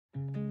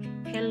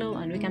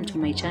and welcome to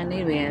my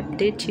channel where I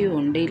update you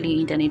on daily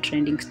internet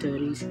trending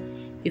stories.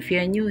 If you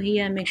are new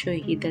here, make sure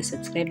you hit the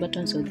subscribe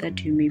button so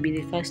that you may be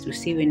the first to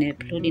see when I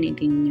upload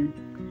anything new.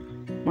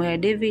 Moya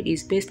David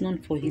is best known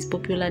for his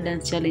popular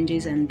dance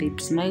challenges and the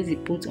smiles he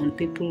puts on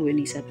people when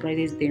he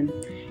surprises them,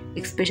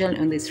 especially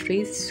on the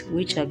streets,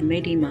 which have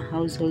made him a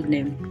household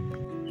name.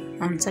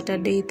 On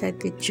Saturday,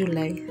 30th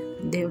July,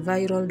 the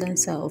viral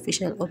dancer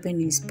officially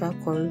opened his spa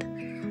called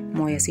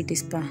Moya City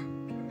Spa.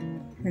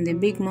 When the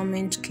big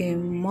moment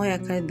came, Moya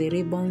cut the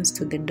ribbons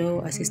to the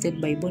door, assisted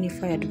by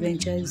Bonify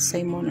Adventures,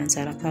 Simon and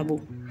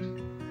Sarakabu.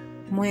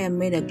 Moya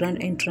made a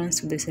grand entrance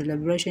to the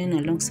celebration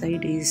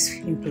alongside his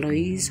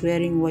employees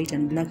wearing white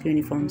and black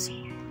uniforms.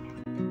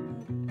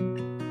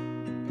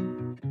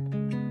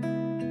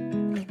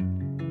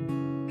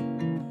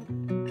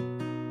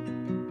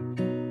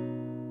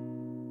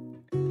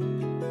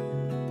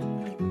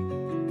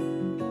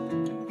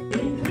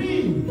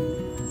 Three,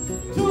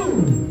 two,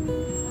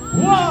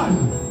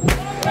 one.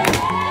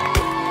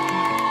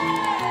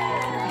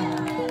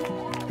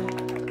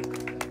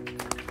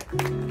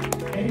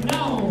 And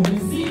now the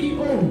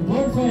CEO,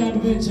 Bonfire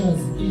Adventures,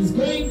 is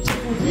going to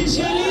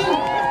officially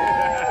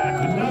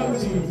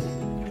launch it.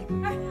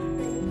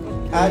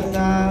 And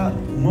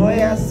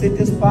Moya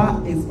City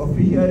Spa is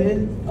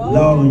officially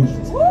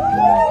launched.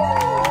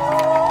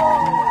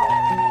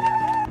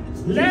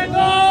 Let go!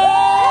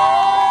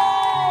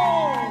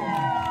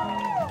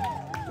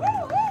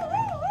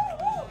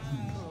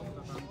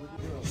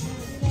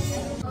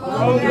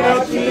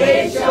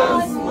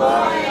 Congratulations,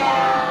 Moya!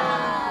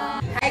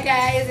 Hi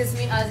guys, it's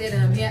me Azia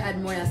and I'm here at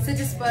Moya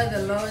City Spa, the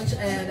launch,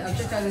 and I've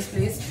checked out this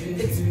place.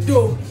 It's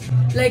dope.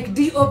 Like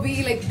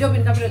D-O-B, like dope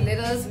in capital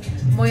letters.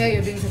 Moya,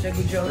 you're doing such a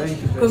good job.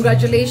 Thank you.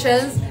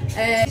 Congratulations.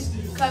 And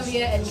come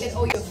here and get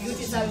all your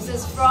beauty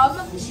services from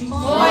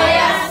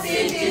Moya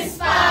City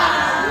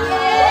Spa.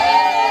 Yay!